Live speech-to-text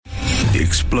The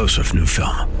explosive new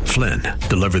film, Flynn,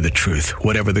 deliver the truth,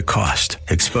 whatever the cost.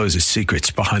 Exposes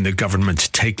secrets behind the government's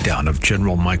takedown of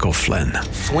General Michael Flynn.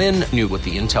 Flynn knew what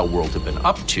the intel world had been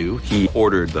up to. He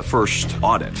ordered the first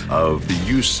audit of the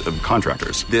use of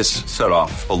contractors. This set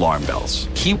off alarm bells.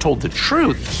 He told the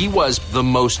truth. He was the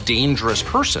most dangerous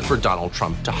person for Donald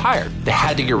Trump to hire. They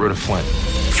had to get rid of Flynn.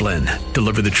 Flynn,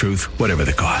 deliver the truth, whatever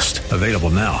the cost. Available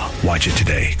now. Watch it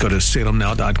today. Go to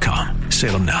salemnow.com.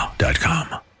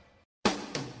 salemnow.com.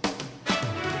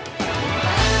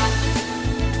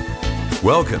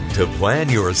 Welcome to Plan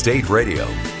Your Estate Radio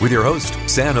with your host,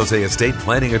 San Jose estate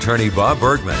planning attorney Bob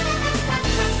Bergman.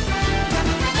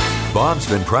 Bob's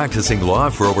been practicing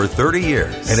law for over 30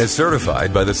 years and is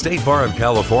certified by the State Bar of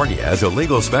California as a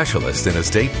legal specialist in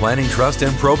estate planning, trust,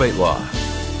 and probate law.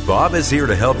 Bob is here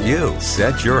to help you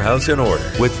set your house in order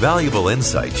with valuable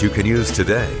insights you can use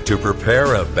today to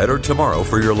prepare a better tomorrow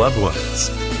for your loved ones.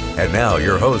 And now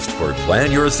your host for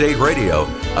Plan Your Estate Radio,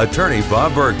 attorney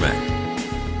Bob Bergman.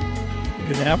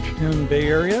 Good afternoon, Bay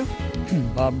Area.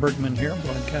 Bob Bergman here,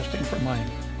 broadcasting from my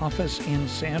office in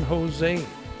San Jose.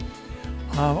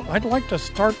 I'd like to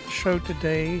start the show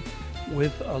today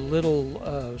with a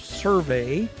little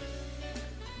survey,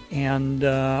 and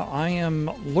I am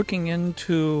looking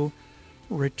into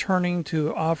returning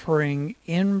to offering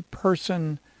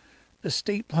in-person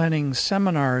estate planning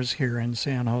seminars here in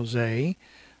San Jose.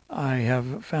 I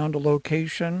have found a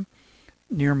location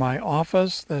near my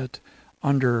office that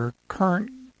under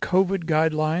current COVID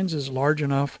guidelines is large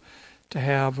enough to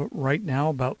have right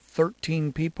now about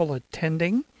 13 people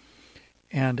attending.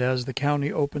 And as the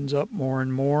county opens up more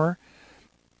and more,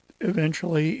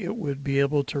 eventually it would be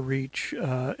able to reach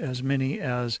as many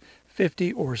as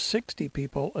 50 or 60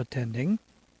 people attending.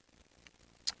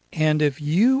 And if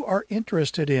you are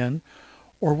interested in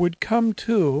or would come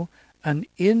to an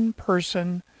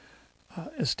in-person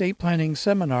estate planning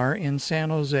seminar in San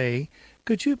Jose,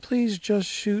 could you please just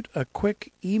shoot a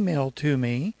quick email to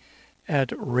me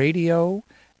at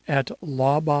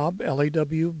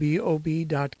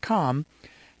radio@lawbob.com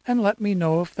and let me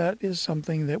know if that is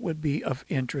something that would be of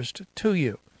interest to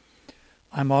you.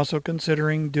 I'm also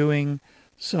considering doing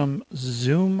some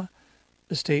Zoom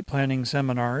estate planning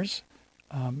seminars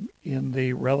in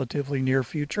the relatively near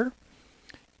future,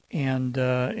 and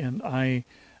I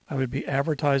would be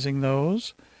advertising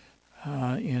those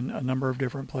in a number of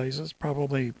different places,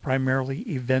 probably primarily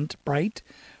Eventbrite,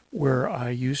 where I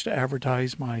used to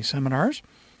advertise my seminars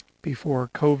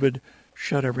before COVID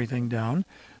shut everything down.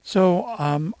 So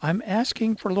I'm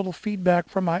asking for a little feedback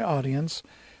from my audience.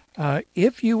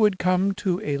 If you would come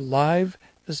to a live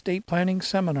estate planning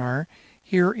seminar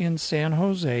here in San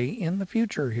Jose in the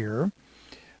future here,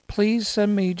 please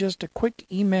send me just a quick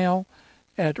email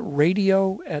at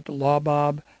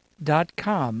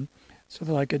radio@lawbob.com so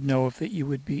that I could know if that you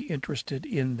would be interested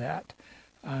in that.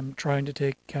 I'm trying to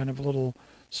take kind of a little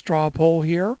straw poll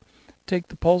here, take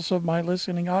the pulse of my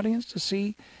listening audience to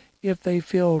see if they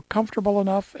feel comfortable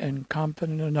enough and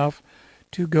confident enough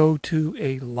to go to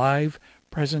a live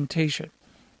presentation.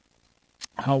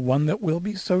 One that will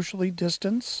be socially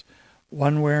distanced,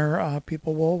 one where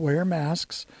people will wear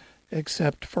masks,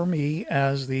 except for me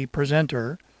as the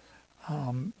presenter,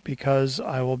 because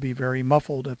I will be very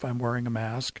muffled if I'm wearing a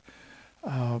mask.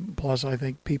 Plus, I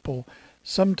think people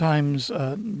sometimes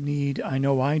need, I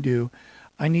know I do,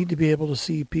 I need to be able to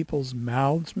see people's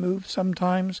mouths move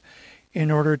sometimes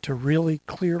in order to really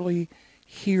clearly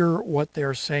hear what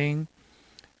they're saying.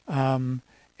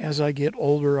 As I get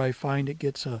older, I find it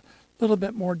gets a little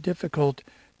bit more difficult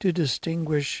to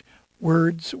distinguish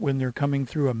words when they're coming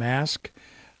through a mask,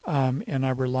 and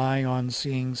I rely on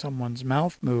seeing someone's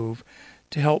mouth move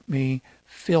to help me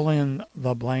fill in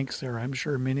the blanks there. I'm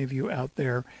sure many of you out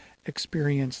there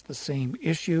experience the same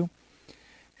issue.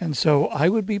 And so I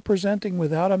would be presenting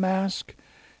without a mask,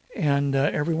 and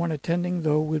everyone attending,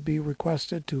 though, would be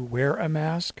requested to wear a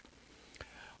mask,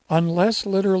 unless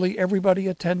literally everybody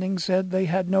attending said they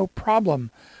had no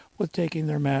problem with taking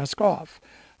their mask off.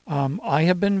 I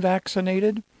have been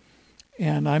vaccinated,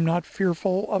 and I'm not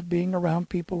fearful of being around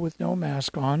people with no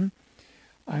mask on.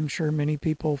 I'm sure many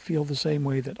people feel the same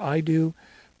way that I do,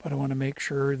 but I want to make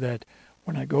sure that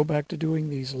when I go back to doing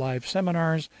these live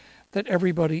seminars, that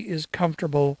everybody is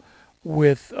comfortable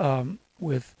with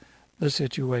the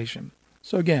situation.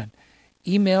 So again,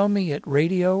 email me at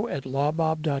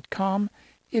radio@lawbob.com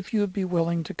if you would be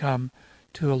willing to come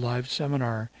to a live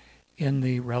seminar in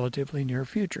the relatively near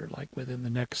future, like within the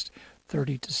next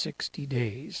 30 to 60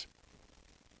 days.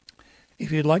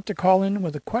 If you'd like to call in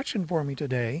with a question for me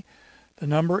today, the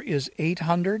number is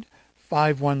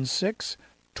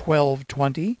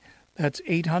 800-516-1220. That's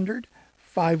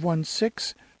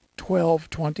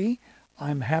 516-1220.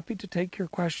 I'm happy to take your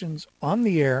questions on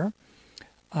the air.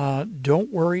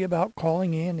 Don't worry about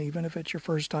calling in, even if it's your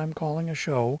first time calling a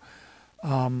show.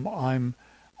 I'm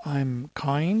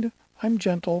kind, I'm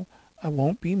gentle, I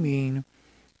won't be mean,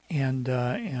 and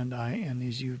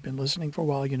as you've been listening for a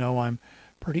while, you know I'm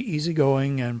pretty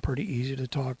easygoing and pretty easy to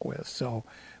talk with. So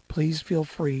please feel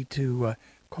free to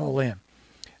call in.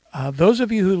 Those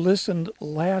of you who listened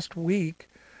last week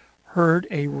heard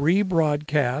a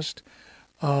rebroadcast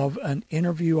of an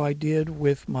interview I did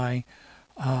with my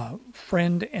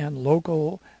friend and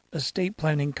local estate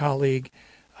planning colleague,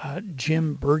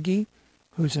 Jim Berge,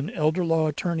 who's an elder law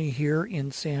attorney here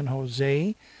in San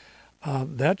Jose.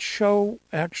 That show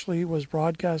actually was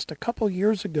broadcast a couple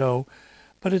years ago,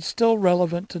 but it's still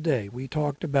relevant today. We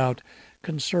talked about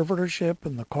conservatorship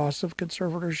and the costs of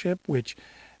conservatorship, which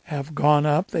have gone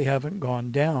up. They haven't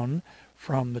gone down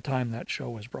from the time that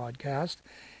show was broadcast,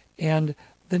 and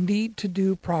the need to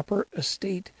do proper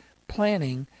estate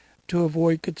planning to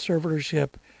avoid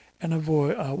conservatorship and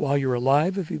avoid while you're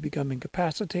alive if you become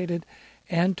incapacitated,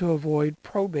 and to avoid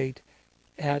probate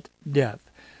at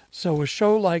death. So a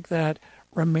show like that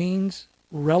remains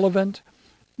relevant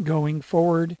going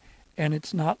forward, and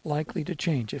it's not likely to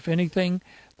change. If anything,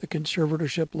 the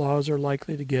conservatorship laws are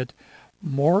likely to get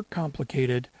more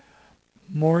complicated,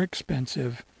 more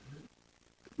expensive,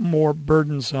 more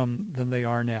burdensome than they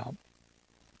are now.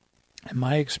 In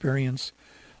my experience,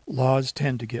 laws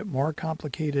tend to get more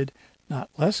complicated, not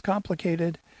less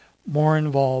complicated, more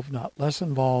involved, not less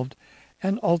involved,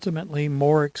 and ultimately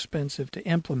more expensive to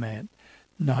implement,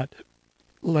 not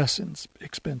less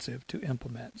expensive to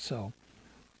implement. So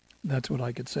that's what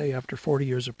I could say after 40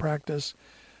 years of practice.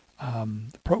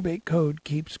 The probate code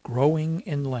keeps growing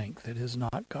in length. It has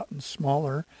not gotten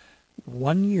smaller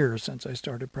 1 year since I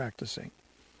started practicing.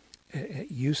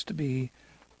 It used to be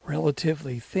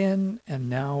relatively thin, and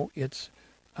now it's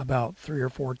about 3 or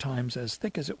 4 times as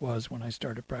thick as it was when I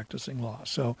started practicing law.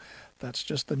 So that's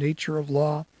just the nature of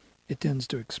law. It tends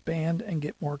to expand and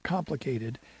get more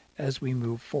complicated as we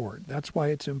move forward. That's why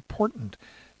it's important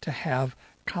to have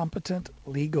competent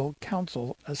legal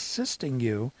counsel assisting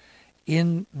you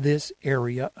in this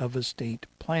area of estate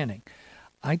planning.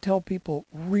 I tell people,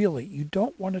 really, you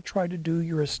don't want to try to do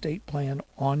your estate plan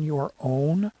on your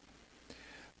own.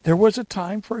 There was a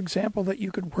time, for example, that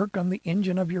you could work on the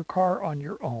engine of your car on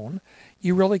your own.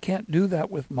 You really can't do that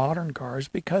with modern cars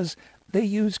because they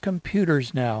use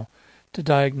computers now to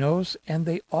diagnose, and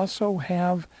they also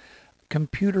have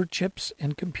computer chips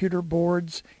and computer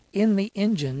boards in the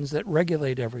engines that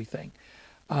regulate everything.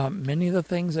 Many of the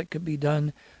things that could be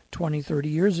done 20, 30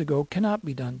 years ago cannot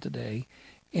be done today,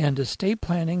 and estate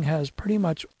planning has pretty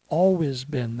much always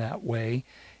been that way.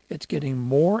 It's getting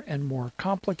more and more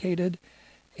complicated,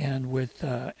 and with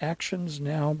actions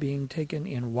now being taken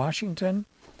in Washington,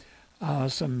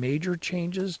 some major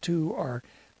changes to our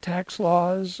tax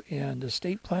laws and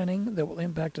estate planning that will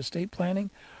impact estate planning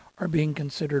are being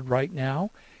considered right now.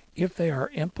 If they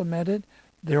are implemented,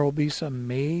 there will be some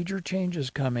major changes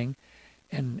coming,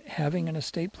 and having an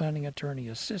estate planning attorney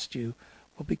assist you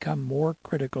will become more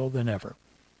critical than ever.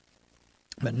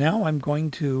 But now I'm going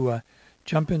to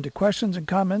jump into questions and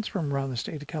comments from around the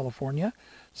state of California,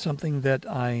 something that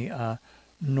I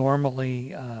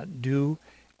normally do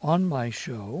on my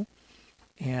show.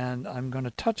 And I'm going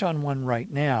to touch on one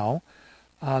right now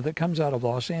that comes out of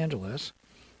Los Angeles.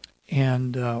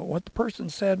 And what the person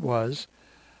said was,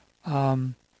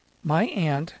 my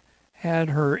aunt had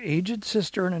her aged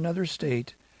sister in another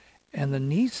state, and the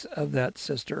niece of that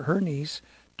sister, her niece,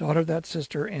 daughter of that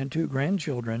sister, and 2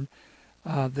 grandchildren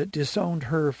that disowned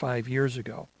her 5 years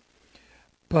ago.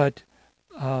 But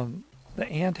the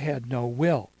aunt had no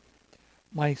will.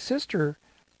 My sister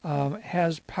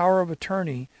has power of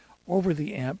attorney over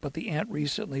the aunt, but the aunt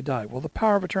recently died. Well, the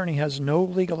power of attorney has no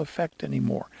legal effect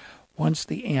anymore once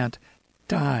the aunt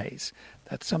dies.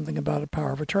 That's something about a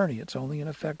power of attorney. It's only in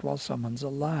effect while someone's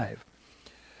alive.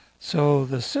 So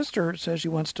the sister says she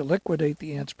wants to liquidate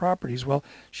the aunt's properties. Well,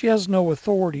 she has no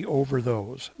authority over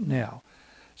those now.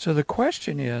 So the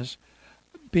question is,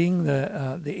 being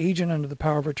the agent under the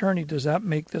power of attorney, does that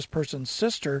make this person's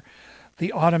sister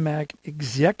the automatic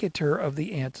executor of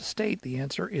the aunt's estate? The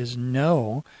answer is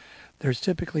no. There's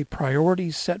typically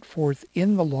priorities set forth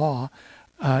in the law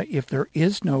if there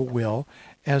is no will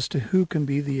as to who can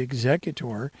be the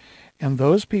executor, and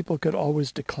those people could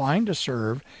always decline to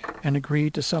serve and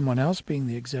agree to someone else being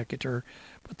the executor.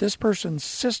 But this person's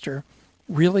sister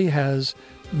really has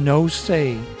no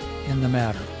say in the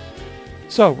matter.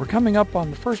 So we're coming up on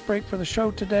the first break for the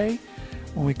show today.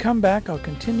 When we come back, I'll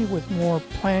continue with more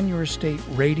Plan Your Estate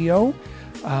Radio.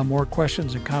 more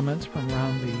questions and comments from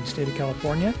around the state of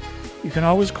California, you can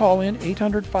always call in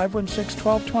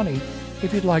 800-516-1220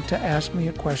 if you'd like to ask me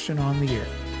a question on the air.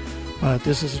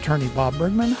 This is Attorney Bob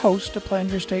Bergman, host of Plan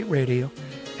Your State Radio,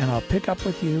 and I'll pick up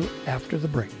with you after the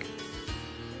break.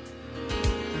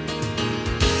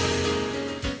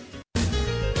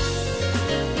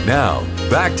 Now,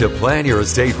 back to Plan Your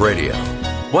Estate Radio.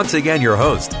 Once again, your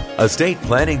host, estate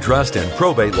planning, trust, and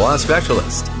probate law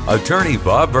specialist, Attorney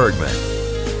Bob Bergman.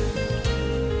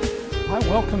 Hi,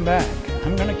 welcome back.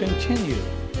 I'm going to continue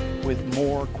with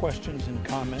more questions and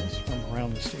comments from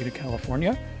around the state of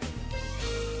California.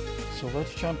 So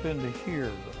let's jump into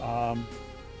here.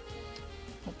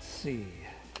 Let's see.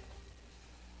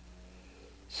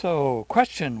 So,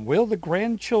 question, will the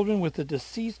grandchildren with the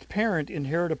deceased parent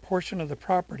inherit a portion of the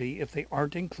property if they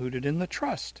aren't included in the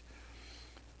trust?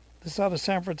 This out of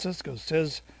San Francisco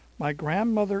says, my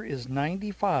grandmother is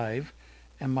 95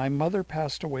 and my mother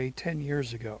passed away 10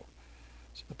 years ago.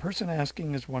 So the person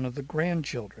asking is one of the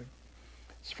grandchildren.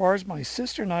 As far as my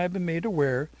sister and I have been made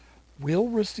aware, we'll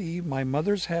receive my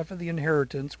mother's half of the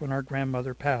inheritance when our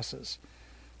grandmother passes.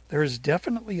 There is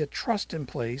definitely a trust in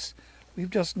place. We've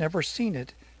just never seen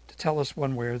it to tell us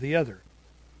one way or the other.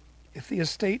 If the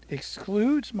estate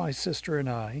excludes my sister and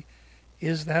I,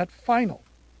 is that final?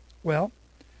 Well,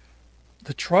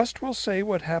 the trust will say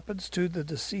what happens to the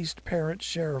deceased parent's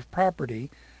share of property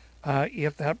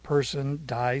if that person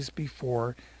dies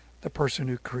before the person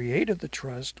who created the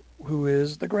trust, who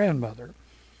is the grandmother.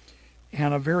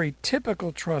 And a very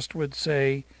typical trust would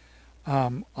say,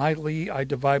 I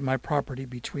divide my property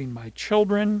between my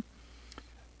children,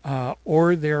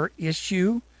 or their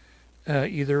issue,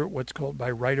 either what's called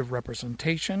by right of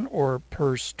representation or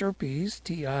per stirpes,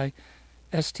 T-I-S-T-I-R-P-E-S,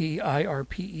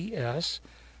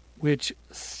 which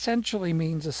essentially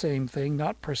means the same thing,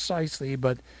 not precisely,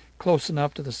 but close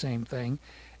enough to the same thing.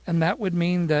 And that would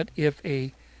mean that if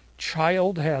a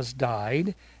child has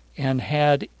died and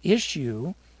had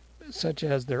issue, such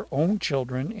as their own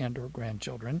children and or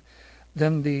grandchildren,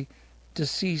 then the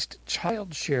deceased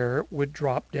child share would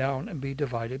drop down and be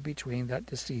divided between that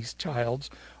deceased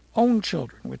child's own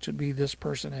children, which would be this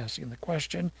person asking the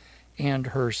question, and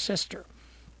her sister.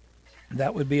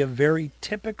 That would be a very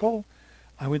typical,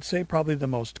 I would say probably the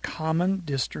most common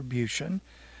distribution.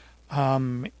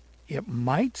 It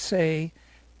might say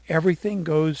everything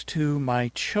goes to my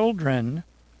children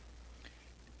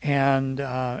and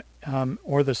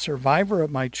or the survivor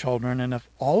of my children, and if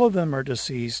all of them are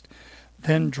deceased,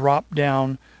 then drop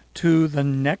down to the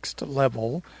next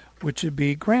level, which would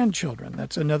be grandchildren.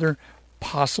 That's another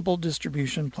possible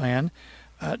distribution plan.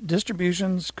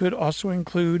 Distributions could also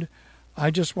include,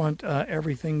 I just want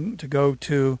everything to go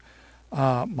to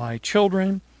my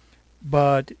children,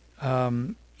 but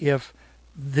if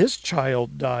this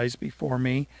child dies before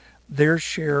me, their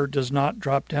share does not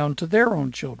drop down to their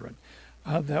own children.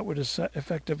 That would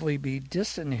effectively be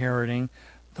disinheriting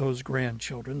those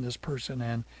grandchildren, this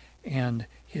person and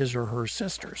his or her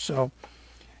sister. So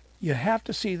you have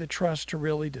to see the trust to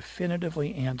really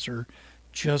definitively answer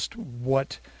just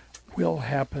what will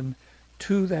happen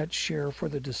to that share for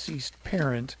the deceased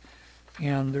parent.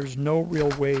 And there's no real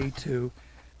way to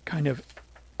kind of,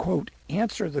 quote,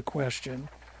 answer the question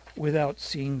without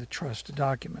seeing the trust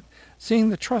document. Seeing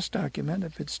the trust document,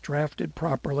 if it's drafted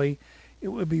properly, it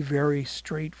would be very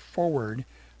straightforward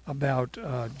about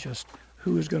just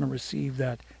who is going to receive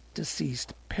that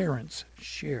deceased parent's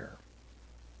share.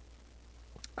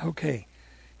 Okay,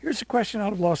 here's a question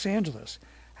out of Los Angeles.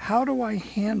 How do I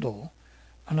handle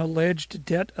an alleged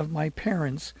debt of my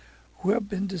parents who have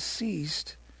been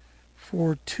deceased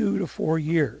for 2 to 4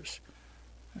 years?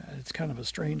 It's kind of a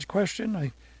strange question.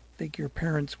 I think your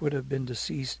parents would have been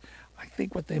deceased. I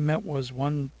think what they meant was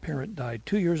one parent died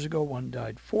 2 years ago, one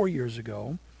died 4 years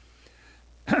ago.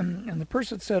 And the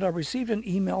person said, I received an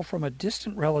email from a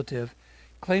distant relative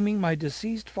claiming my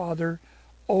deceased father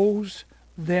owes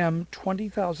them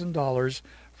 $20,000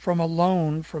 from a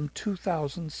loan from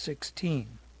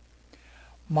 2016.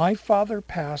 My father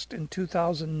passed in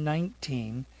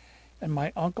 2019, and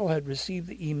my uncle had received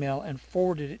the email and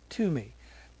forwarded it to me.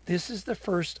 This is the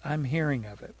first I'm hearing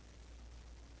of it.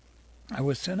 I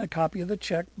was sent a copy of the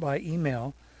check by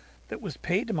email that was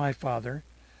paid to my father,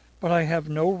 but I have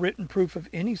no written proof of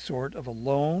any sort of a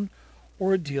loan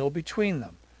or a deal between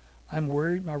them. I'm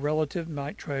worried my relative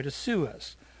might try to sue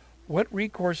us. What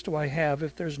recourse do I have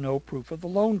if there's no proof of the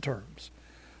loan terms?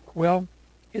 Well,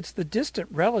 it's the distant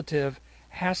relative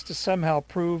has to somehow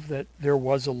prove that there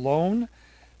was a loan,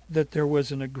 that there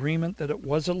was an agreement that it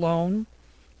was a loan,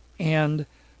 and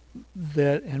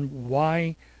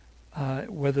why,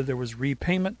 whether there was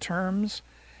repayment terms,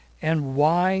 and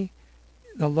why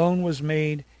the loan was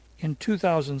made in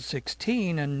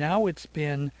 2016, and now it's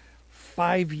been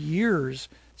 5 years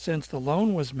since the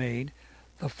loan was made.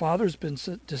 The father's been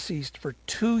deceased for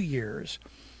 2 years,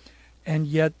 and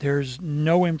yet there's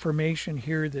no information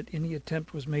here that any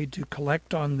attempt was made to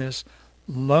collect on this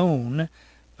loan,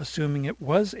 assuming it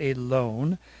was a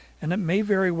loan. And it may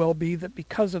very well be that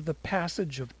because of the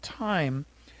passage of time,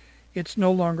 it's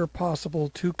no longer possible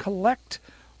to collect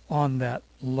on that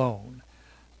loan.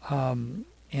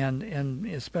 And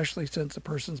especially since the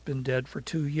person's been dead for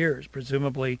 2 years.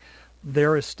 Presumably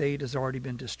their estate has already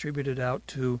been distributed out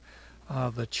to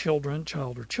the children,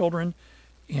 child or children,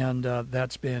 and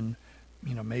that's been,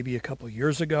 maybe a couple of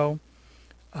years ago.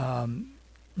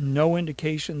 No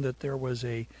indication that there was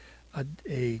a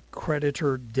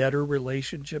creditor-debtor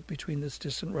relationship between this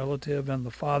distant relative and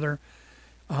the father.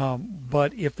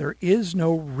 But if there is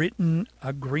no written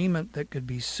agreement that could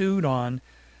be sued on,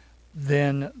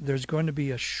 then there's going to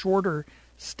be a shorter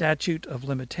statute of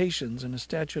limitations. And a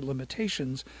statute of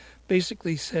limitations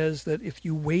basically says that if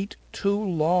you wait too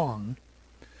long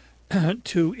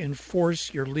to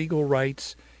enforce your legal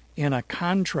rights in a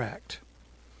contract,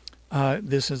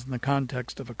 this is in the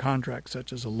context of a contract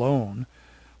such as a loan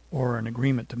or an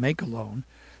agreement to make a loan,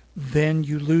 then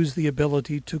you lose the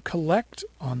ability to collect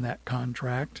on that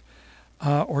contract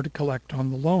or to collect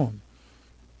on the loan.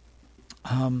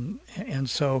 And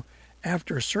so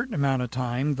after a certain amount of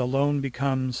time, the loan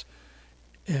becomes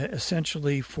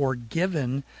essentially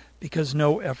forgiven because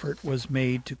no effort was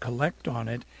made to collect on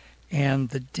it, and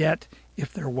the debt,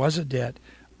 if there was a debt,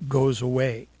 goes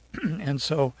away. And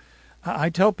so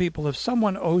I tell people, if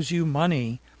someone owes you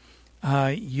money,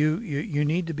 you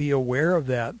need to be aware of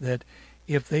that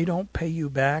if they don't pay you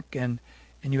back and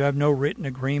you have no written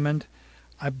agreement,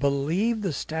 I believe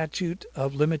the statute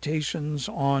of limitations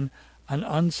on an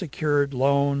unsecured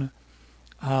loan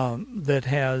that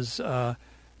has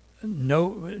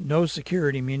no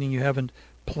security, meaning you haven't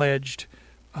pledged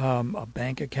a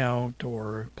bank account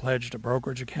or pledged a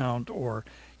brokerage account, or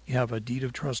you have a deed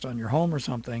of trust on your home or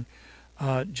something,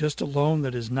 just a loan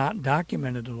that is not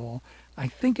documented at all. I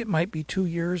think it might be 2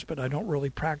 years, but I don't really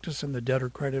practice in the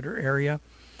debtor-creditor area.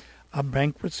 A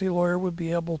bankruptcy lawyer would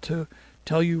be able to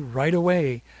tell you right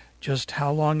away just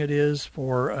how long it is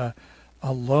for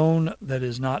a loan that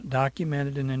is not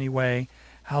documented in any way,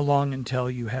 how long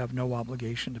until you have no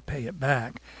obligation to pay it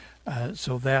back.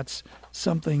 So that's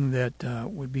something that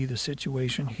would be the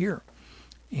situation here.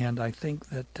 And I think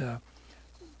that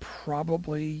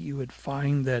probably you would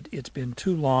find that it's been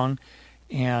too long,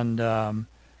 and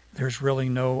there's really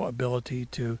no ability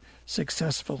to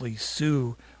successfully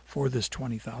sue for this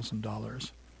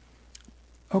 $20,000.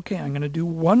 Okay, I'm going to do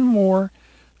one more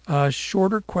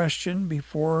shorter question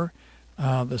before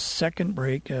the second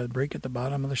break at the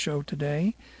bottom of the show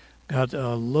today. Got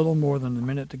a little more than a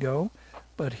minute to go,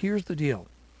 but here's the deal.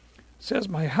 It says,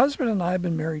 my husband and I have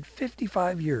been married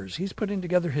 55 years. He's putting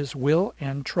together his will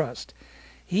and trust.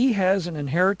 He has an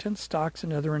inheritance, stocks,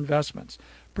 and other investments,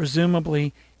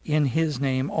 presumably in his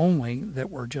name only, that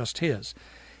were just his.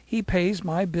 He pays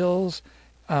my bills,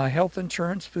 health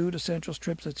insurance, food, essentials,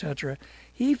 trips, etc.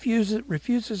 He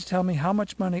refuses to tell me how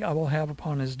much money I will have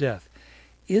upon his death.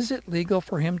 Is it legal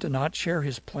for him to not share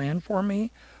his plan for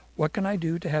me? What can I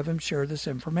do to have him share this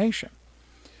information?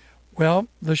 Well,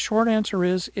 the short answer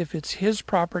is, if it's his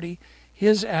property,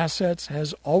 his assets,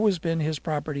 has always been his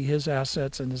property, his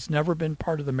assets, and has never been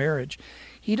part of the marriage,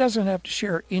 he doesn't have to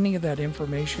share any of that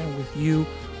information with you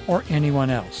or anyone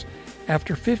else.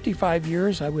 After 55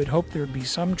 years, I would hope there'd be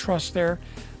some trust there,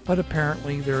 but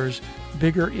apparently there's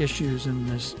bigger issues in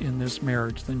this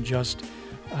marriage than just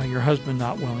your husband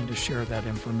not willing to share that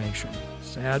information.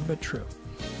 Sad but true.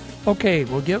 Okay,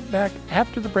 we'll get back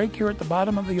after the break here at the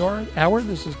bottom of the hour.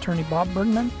 This is Attorney Bob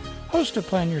Bergman, host of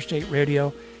Plan Your State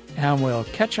Radio, and we'll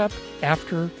catch up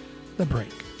after the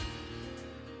break.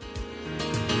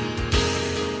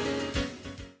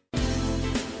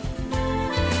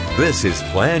 This is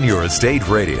Plan Your Estate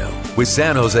Radio with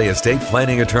San Jose estate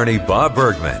planning attorney Bob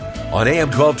Bergman on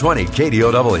AM 1220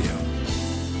 KDOW.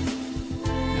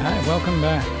 Hi, welcome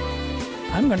back.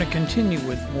 I'm going to continue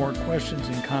with more questions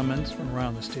and comments from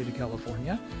around the state of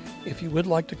California. If you would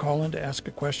like to call in to ask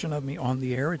a question of me on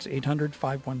the air, it's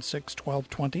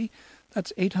 800-516-1220.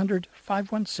 That's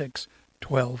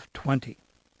 800-516-1220.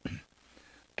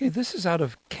 Okay, this is out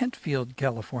of Kentfield,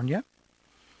 California.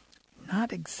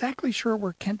 Not exactly sure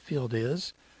where Kentfield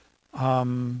is.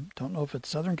 Don't know if it's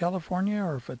Southern California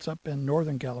or if it's up in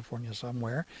Northern California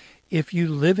somewhere. If you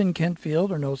live in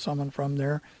Kentfield or know someone from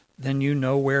there, then you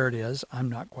know where it is. I'm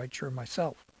not quite sure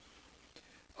myself.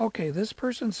 Okay, this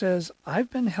person says, I've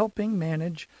been helping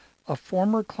manage a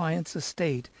former client's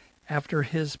estate after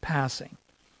his passing.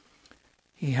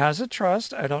 He has a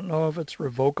trust. I don't know if it's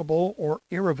revocable or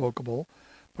irrevocable,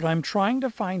 but I'm trying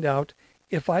to find out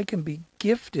if I can be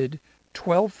gifted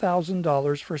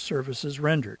 $12,000 for services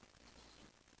rendered.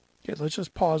 Okay, let's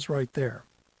just pause right there.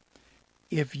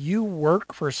 If you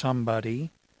work for somebody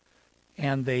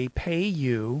and they pay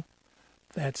you,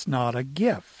 that's not a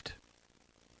gift.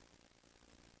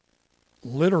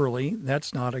 Literally,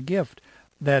 that's not a gift.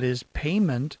 That is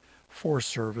payment for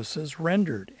services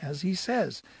rendered. As he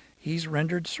says, he's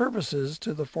rendered services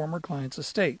to the former client's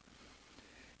estate.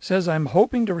 He says, I'm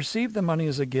hoping to receive the money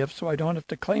as a gift so I don't have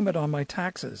to claim it on my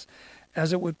taxes,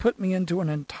 as it would put me into an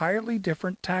entirely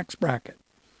different tax bracket.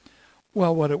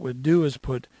 Well, what it would do is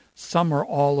put some or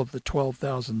all of the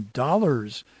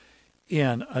 $12,000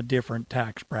 in a different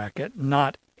tax bracket,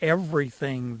 not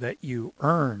everything that you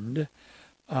earned.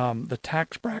 The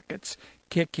tax brackets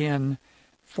kick in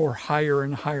for higher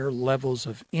and higher levels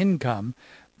of income.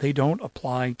 They don't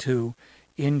apply to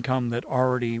income that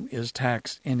already is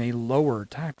taxed in a lower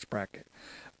tax bracket.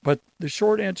 But the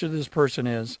short answer to this person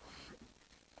is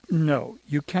no,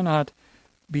 you cannot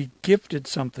be gifted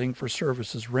something for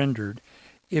services rendered.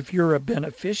 If you're a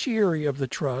beneficiary of the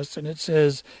trust and it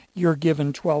says you're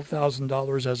given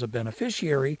 $12,000 as a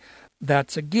beneficiary,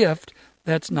 that's a gift.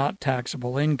 That's not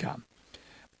taxable income.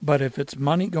 But if it's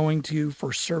money going to you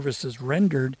for services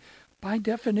rendered, by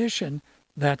definition,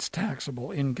 that's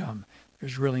taxable income.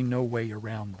 There's really no way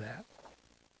around that.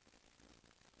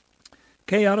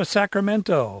 Okay, out of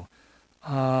Sacramento,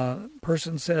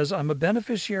 person says, I'm a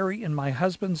beneficiary in my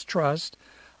husband's trust.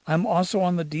 I'm also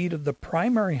on the deed of the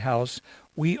primary house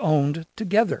we owned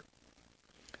together.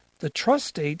 The trust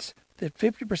states that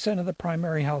 50% of the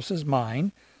primary house is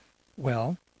mine.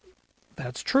 Well,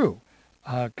 that's true,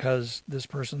 because this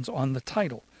person's on the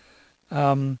title,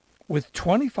 with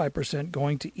 25%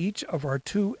 going to each of our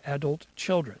 2 adult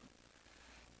children.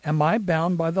 Am I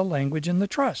bound by the language in the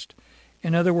trust?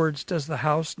 In other words, does the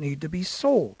house need to be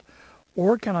sold?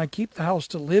 Or can I keep the house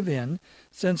to live in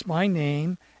since my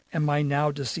name and my now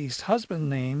deceased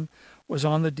husband's name was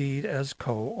on the deed as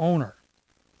co-owner?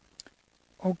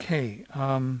 Okay,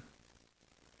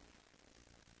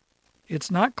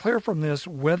 it's not clear from this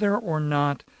whether or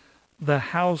not the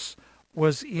house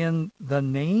was in the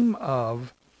name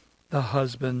of the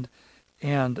husband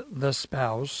and the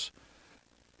spouse,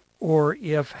 or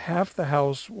if half the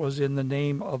house was in the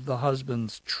name of the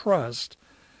husband's trust.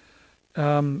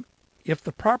 If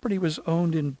the property was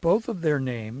owned in both of their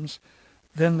names,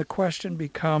 then the question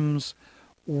becomes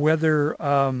whether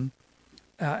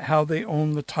how they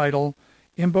own the title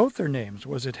in both their names.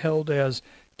 Was it held as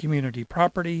community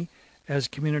property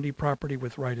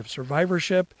with right of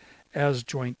survivorship, as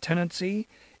joint tenancy?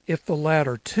 If the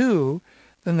latter two,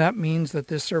 then that means that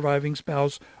this surviving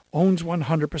spouse owns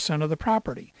 100% of the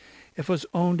property. If it was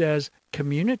owned as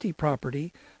community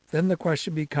property, then the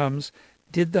question becomes,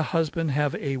 did the husband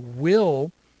have a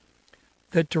will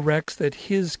that directs that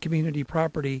his community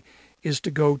property is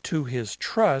to go to his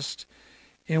trust,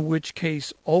 in which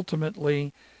case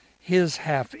ultimately his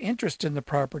half interest in the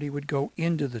property would go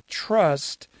into the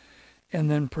trust and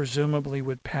then presumably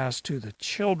would pass to the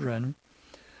children.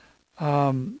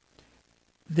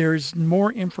 There's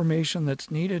more information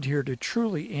that's needed here to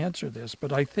truly answer this,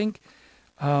 but I think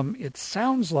it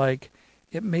sounds like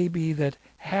it may be that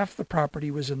half the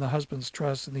property was in the husband's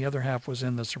trust and the other half was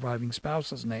in the surviving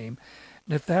spouse's name.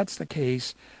 And if that's the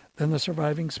case, then the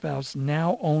surviving spouse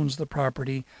now owns the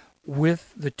property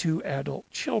with the 2 adult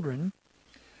children.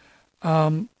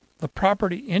 The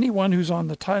property, anyone who's on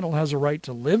the title has a right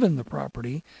to live in the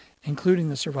property, including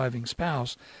the surviving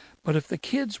spouse. But if the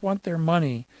kids want their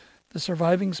money, the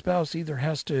surviving spouse either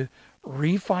has to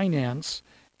refinance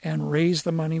and raise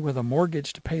the money with a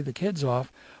mortgage to pay the kids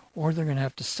off, or they're going to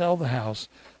have to sell the house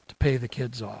to pay the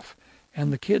kids off.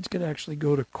 And the kids could actually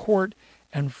go to court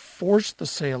and force the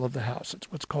sale of the house.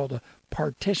 It's what's called a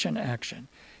partition action.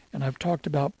 And I've talked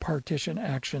about partition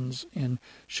actions in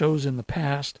shows in the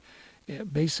past.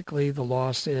 Basically, the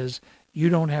law says you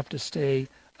don't have to stay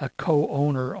a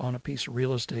co-owner on a piece of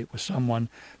real estate with someone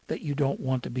that you don't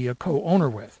want to be a co-owner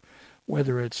with,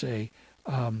 whether it's a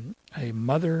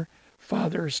mother,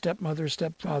 father, stepmother,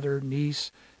 stepfather,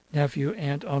 niece, nephew,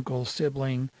 aunt, uncle,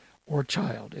 sibling, or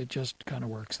child. It just kind of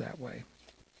works that way.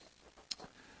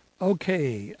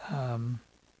 Okay,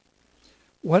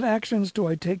 what actions do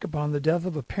I take upon the death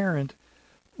of a parent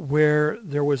where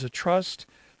there was a trust,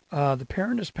 the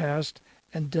parent has passed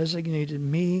and designated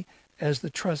me as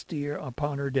the trustee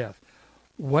upon her death?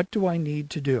 What do I need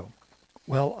to do?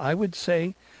 Well, I would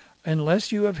say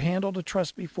Unless you have handled a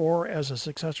trust before as a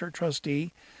successor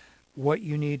trustee, what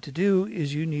you need to do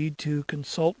is you need to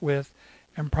consult with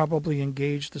and probably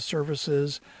engage the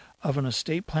services of an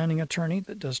estate planning attorney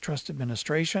that does trust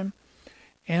administration,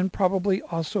 and probably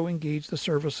also engage the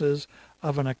services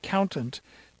of an accountant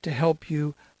to help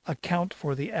you account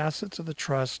for the assets of the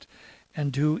trust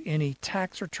and do any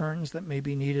tax returns that may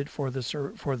be needed for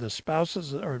the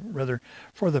spouses, or rather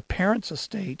for the parents'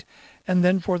 estate, and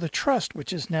then for the trust,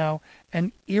 which is now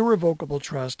an irrevocable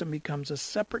trust and becomes a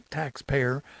separate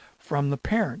taxpayer from the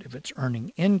parent. If it's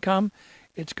earning income,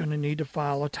 it's going to need to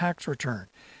file a tax return,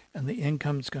 and the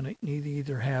income is going to need to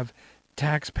either have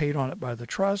tax paid on it by the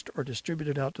trust or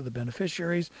distributed out to the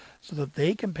beneficiaries so that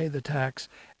they can pay the tax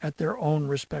at their own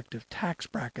respective tax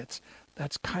brackets.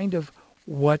 That's kind of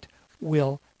what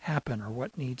will happen, or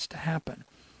what needs to happen.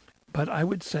 But I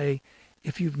would say,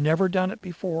 if you've never done it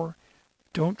before,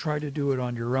 don't try to do it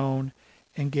on your own.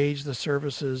 Engage the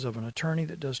services of an attorney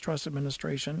that does trust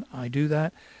administration. I do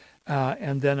that.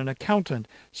 And then an accountant,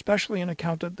 especially an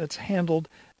accountant that's handled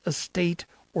estate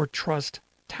or trust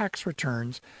tax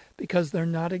returns, because they're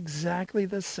not exactly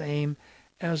the same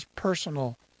as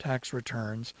personal tax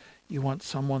returns. You want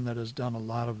someone that has done a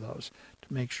lot of those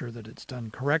to make sure that it's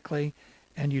done correctly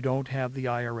and you don't have the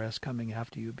IRS coming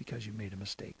after you because you made a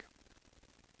mistake.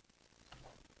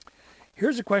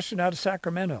 Here's a question out of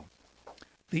Sacramento.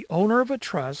 The owner of a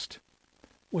trust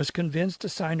was convinced to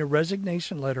sign a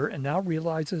resignation letter and now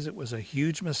realizes it was a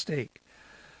huge mistake.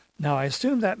 Now, I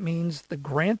assume that means the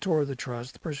grantor of the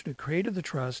trust, the person who created the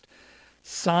trust,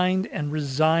 signed and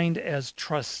resigned as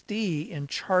trustee in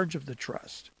charge of the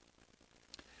trust.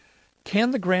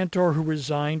 Can the grantor who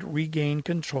resigned regain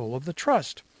control of the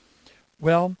trust?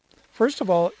 Well, first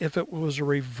of all, if it was a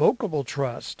revocable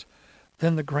trust,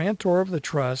 then the grantor of the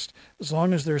trust, as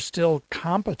long as they're still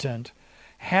competent,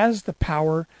 has the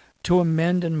power to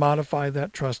amend and modify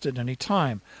that trust at any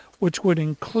time, which would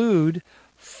include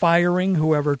firing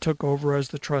whoever took over as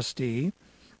the trustee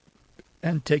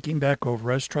and taking back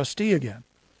over as trustee again.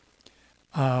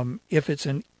 If it's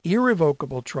an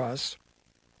irrevocable trust,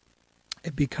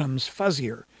 it becomes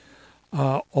fuzzier.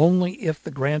 Only if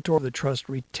the grantor of the trust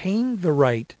retained the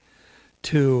right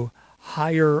to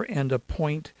hire and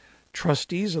appoint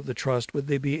trustees of the trust would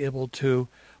they be able to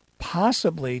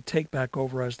possibly take back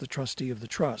over as the trustee of the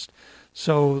trust.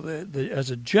 So as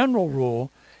a general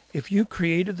rule, if you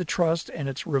created the trust and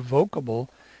it's revocable,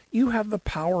 you have the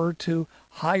power to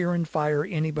hire and fire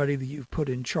anybody that you've put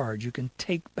in charge. You can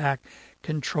take back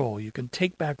control. You can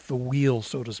take back the wheel,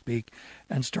 so to speak,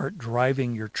 and start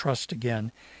driving your trust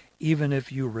again, even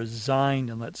if you resigned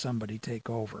and let somebody take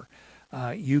over.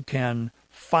 You can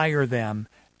fire them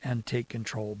and take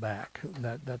control back.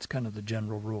 That's kind of the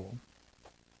general rule.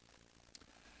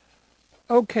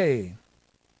 Okay.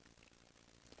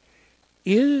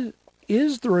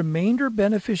 Is the remainder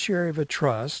beneficiary of a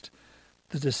trust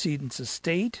the decedent's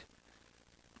estate,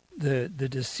 the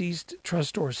deceased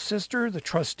trustor's sister, the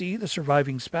trustee, the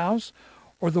surviving spouse,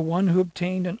 or the one who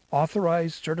obtained an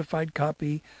authorized certified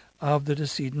copy of the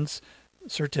decedent's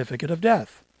certificate of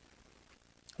death?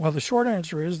 Well, the short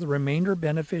answer is the remainder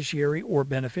beneficiary or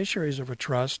beneficiaries of a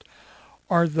trust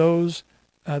are those,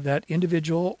 that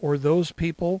individual or those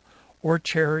people or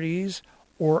charities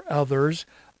or others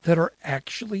that are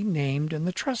actually named in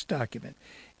the trust document.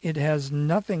 It has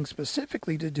nothing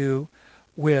specifically to do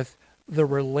with the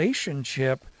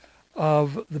relationship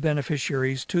of the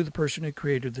beneficiaries to the person who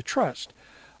created the trust.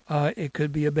 It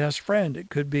could be a best friend. It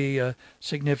could be a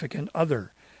significant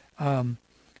other.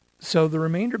 So the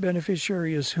remainder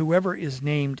beneficiary is whoever is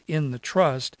named in the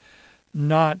trust,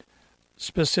 not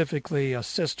specifically a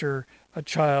sister, a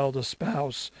child, a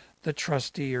spouse, the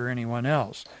trustee, or anyone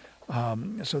else.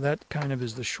 So that kind of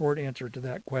is the short answer to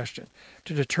that question.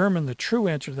 To determine the true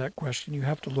answer to that question, you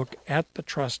have to look at the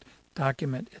trust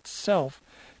document itself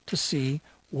to see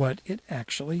what it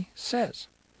actually says.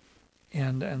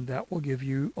 And that will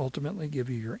ultimately give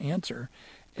you your answer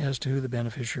as to who the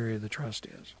beneficiary of the trust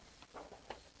is.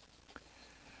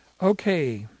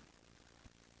 Okay.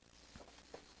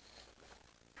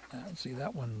 Let's see,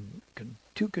 that one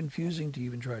too confusing to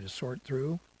even try to sort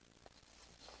through.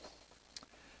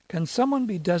 Can someone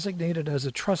be designated as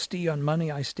a trustee on money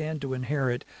I stand to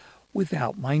inherit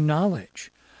without my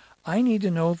knowledge? I need to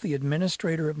know if the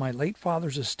administrator of my late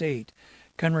father's estate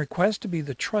can request to be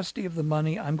the trustee of the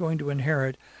money I'm going to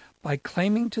inherit by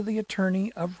claiming to the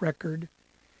attorney of record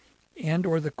and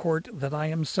or the court that I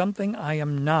am something I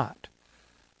am not.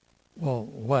 Well,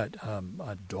 what,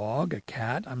 a dog, a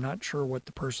cat? I'm not sure what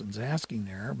the person's asking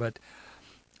there, but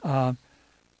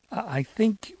I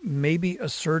think maybe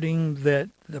asserting that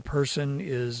the person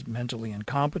is mentally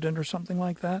incompetent or something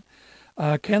like that.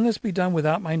 Can this be done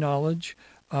without my knowledge?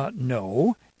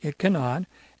 No, it cannot.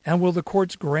 And will the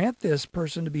courts grant this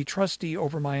person to be trustee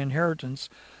over my inheritance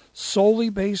solely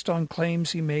based on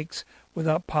claims he makes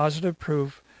without positive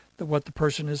proof that what the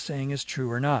person is saying is true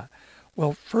or not?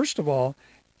 Well, first of all,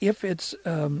 if it's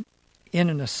in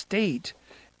an estate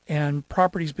and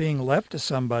property's being left to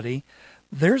somebody,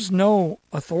 there's no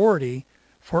authority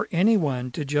for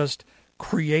anyone to just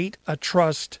create a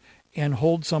trust and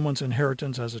hold someone's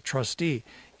inheritance as a trustee.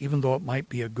 Even though it might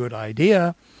be a good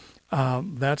idea,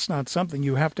 that's not something.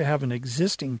 You have to have an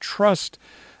existing trust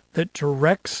that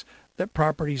directs that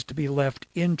properties to be left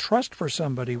in trust for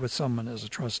somebody with someone as a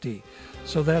trustee.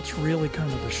 So that's really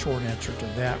kind of the short answer to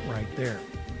that right there.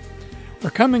 We're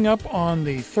coming up on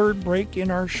the third break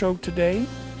in our show today.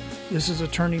 This is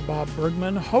Attorney Bob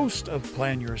Bergman, host of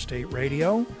Plan Your Estate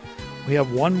Radio. We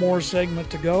have one more segment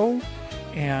to go,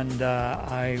 and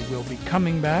I will be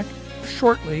coming back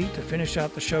shortly to finish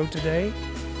out the show today.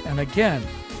 And again,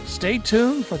 stay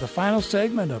tuned for the final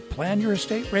segment of Plan Your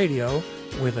Estate Radio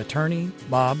with Attorney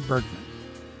Bob Bergman.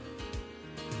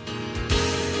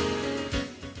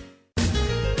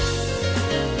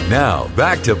 Now,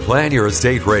 back to Plan Your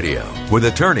Estate Radio with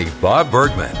Attorney Bob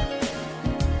Bergman.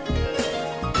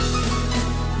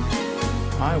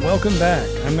 Hi, welcome back.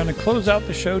 I'm going to close out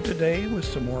the show today with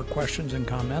some more questions and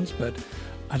comments, but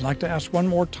I'd like to ask one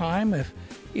more time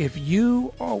if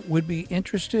you would be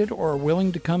interested or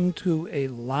willing to come to a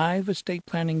live estate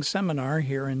planning seminar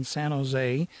here in San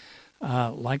Jose,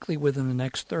 likely within the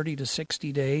next 30 to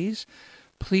 60 days,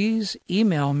 please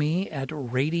email me at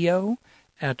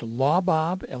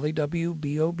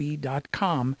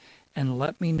radio@lawbob.com and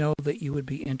let me know that you would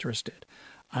be interested.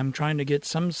 I'm trying to get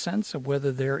some sense of whether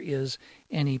there is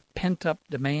any pent-up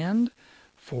demand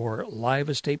for live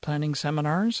estate planning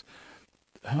seminars.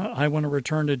 I want to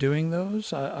return to doing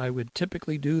those. I would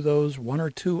typically do those 1 or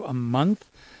 2 a month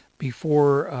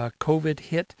before COVID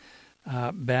hit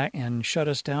back and shut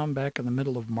us down back in the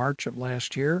middle of March of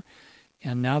last year.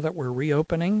 And now that we're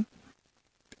reopening,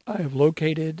 I have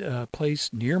located a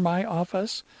place near my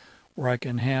office where I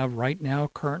can have right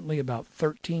now currently about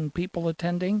 13 people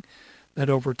attending, that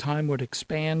over time would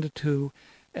expand to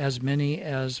as many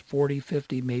as 40,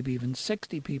 50, maybe even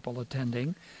 60 people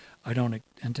attending. I don't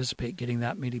anticipate getting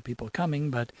that many people coming,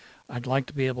 but I'd like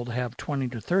to be able to have 20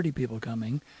 to 30 people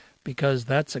coming, because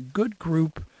that's a good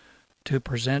group to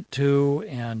present to,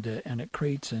 and it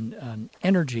creates an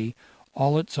energy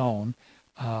all its own.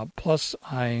 Plus,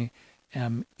 I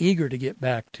am eager to get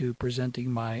back to presenting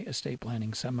my estate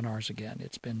planning seminars again.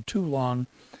 It's been too long.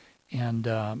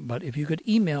 But if you could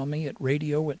email me at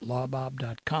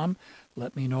radio@lawbob.com,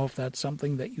 let me know if that's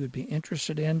something that you would be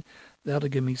interested in. That'll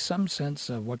give me some sense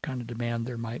of what kind of demand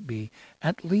there might be,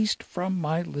 at least from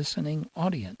my listening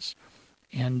audience.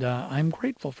 And I'm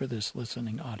grateful for this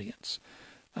listening audience.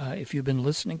 If you've been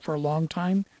listening for a long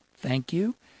time, thank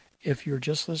you. If you're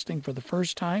just listening for the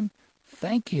first time,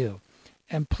 thank you.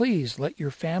 And please let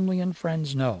your family and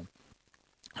friends know.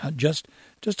 Just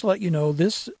to let you know,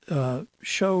 this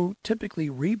show typically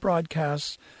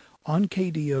rebroadcasts on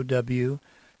KDOW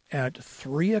at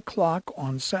 3 o'clock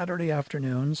on Saturday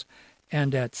afternoons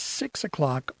and at 6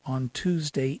 o'clock on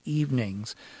Tuesday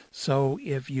evenings. So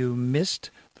if you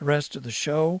missed the rest of the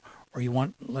show, or you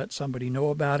want to let somebody know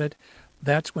about it,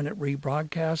 that's when it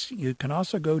rebroadcasts. You can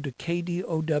also go to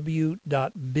kdow.biz,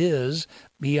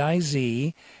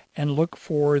 B-I-Z, and look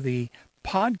for the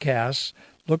podcasts.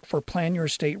 Look for Plan Your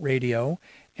Estate Radio,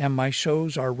 and my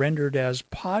shows are rendered as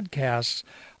podcasts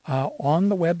on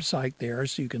the website there,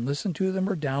 so you can listen to them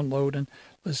or download and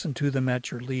listen to them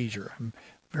at your leisure. I'm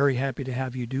very happy to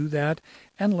have you do that,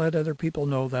 and let other people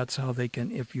know that's how they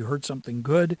can, if you heard something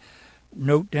good,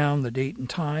 note down the date and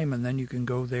time, and then you can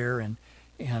go there and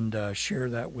share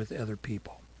that with other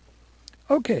people.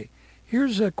 Okay,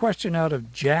 here's a question out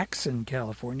of Jackson,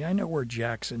 California. I know where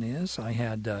Jackson is. I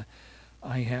had a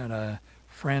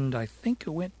friend, I think,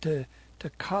 who went to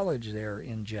college there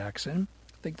in Jackson.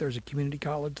 I think there's a community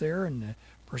college there, and the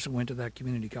person went to that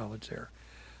community college there.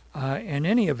 In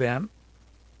any event,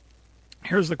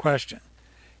 here's the question.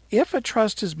 If a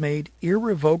trust is made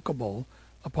irrevocable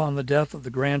upon the death of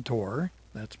the grantor,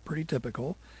 that's pretty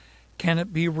typical, can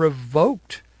it be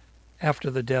revoked after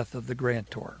the death of the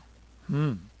grantor?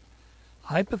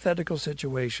 Hypothetical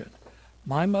situation.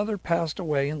 My mother passed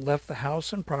away and left the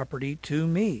house and property to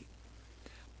me.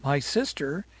 My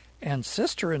sister and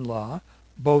sister-in-law,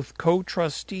 both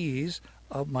co-trustees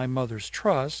of my mother's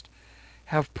trust,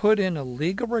 have put in a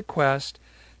legal request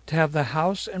to have the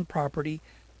house and property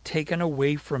taken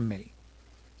away from me.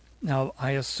 Now,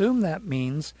 I assume that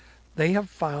means they have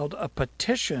filed a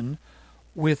petition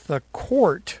with the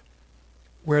court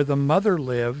where the mother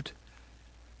lived,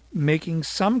 making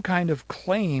some kind of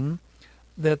claim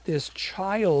that this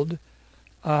child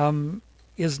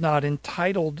is not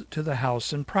entitled to the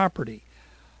house and property.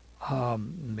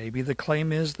 Maybe the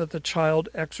claim is that the child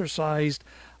exercised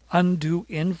undue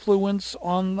influence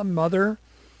on the mother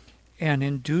and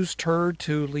induced her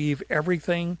to leave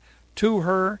everything to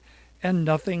her and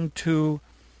nothing to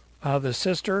the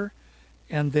sister.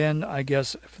 And then I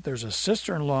guess if there's a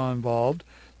sister-in-law involved,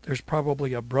 there's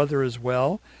probably a brother as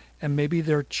well, and maybe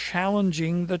they're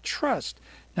challenging the trust.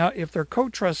 Now, if they're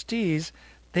co-trustees,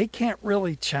 they can't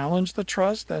really challenge the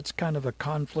trust. That's kind of a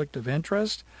conflict of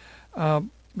interest. But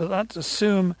let's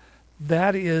assume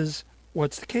that is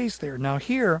what's the case there. Now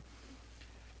here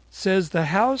says the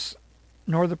house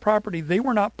nor the property, they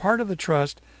were not part of the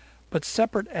trust, but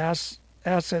separate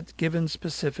assets given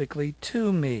specifically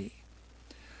to me.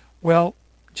 Well,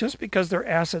 just because they're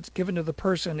assets given to the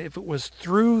person, if it was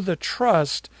through the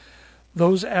trust,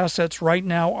 those assets right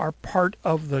now are part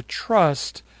of the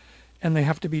trust and they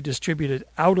have to be distributed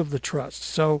out of the trust.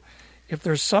 So if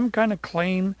there's some kind of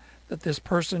claim that this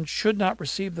person should not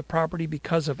receive the property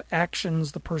because of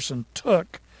actions the person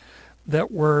took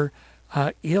that were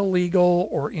illegal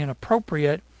or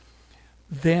inappropriate,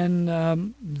 then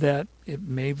that it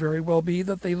may very well be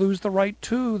that they lose the right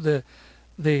to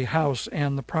the house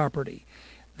and the property.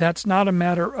 That's not a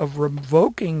matter of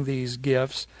revoking these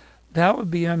gifts. That would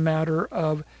be a matter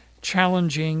of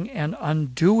challenging and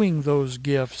undoing those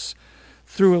gifts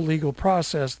through a legal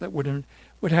process that would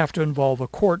have to involve a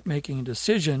court making a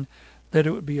decision that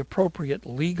it would be appropriate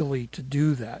legally to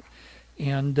do that.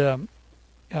 And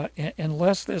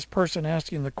unless this person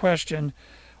asking the question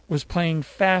was playing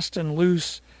fast and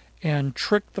loose and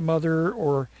tricked the mother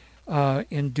or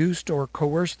induced or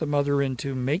coerced the mother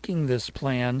into making this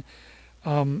plan,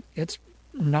 it's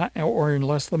not, or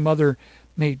unless the mother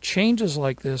made changes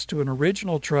like this to an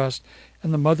original trust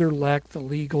and the mother lacked the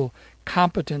legal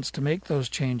competence to make those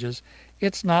changes,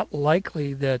 it's not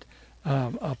likely that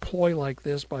a ploy like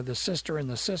this by the sister and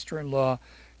the sister-in-law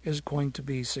is going to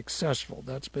be successful.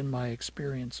 That's been my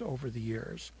experience over the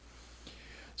years.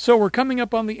 So we're coming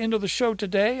up on the end of the show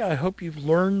today. I hope you've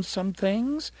learned some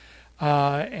things.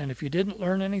 And if you didn't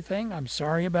learn anything, I'm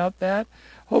sorry about that.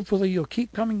 Hopefully you'll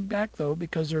keep coming back, though,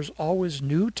 because there's always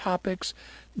new topics,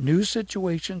 new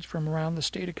situations from around the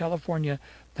state of California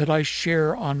that I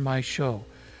share on my show.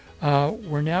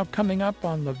 We're now coming up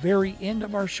on the very end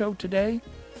of our show today.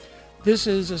 This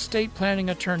is estate planning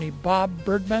attorney Bob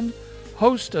Bergman,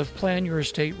 host of Plan Your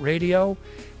Estate Radio,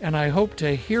 and I hope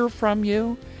to hear from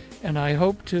you, and I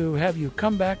hope to have you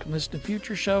come back and listen to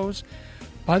future shows.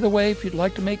 By the way, if you'd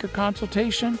like to make a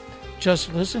consultation,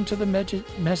 just listen to the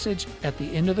message at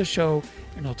the end of the show,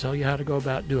 and I'll tell you how to go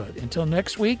about doing it. Until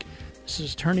next week, this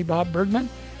is attorney Bob Bergman.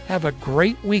 Have a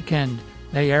great weekend,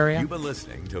 Bay Area. You've been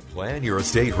listening to Plan Your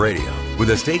Estate Radio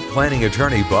with estate planning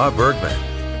attorney Bob Bergman.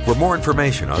 For more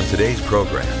information on today's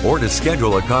program or to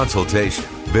schedule a consultation,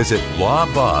 visit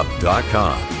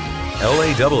lawbob.com,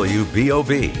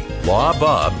 LAWBOB,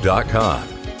 lawbob.com,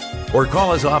 or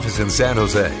call his office in San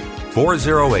Jose,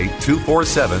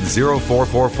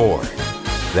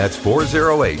 408-247-0444. That's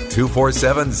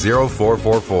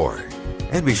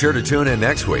 408-247-0444. And be sure to tune in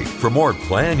next week for more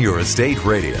Plan Your Estate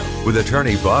Radio with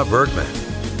attorney Bob Bergman.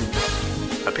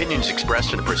 Opinions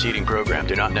expressed in the preceding program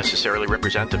do not necessarily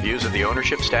represent the views of the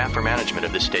ownership, staff, or management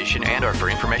of this station and are for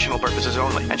informational purposes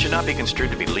only and should not be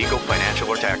construed to be legal, financial,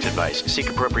 or tax advice. Seek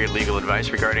appropriate legal advice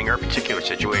regarding your particular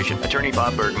situation. Attorney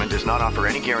Bob Bergman does not offer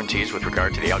any guarantees with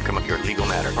regard to the outcome of your legal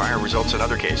matter. Prior results in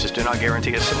other cases do not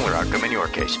guarantee a similar outcome in your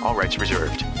case. All rights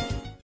reserved.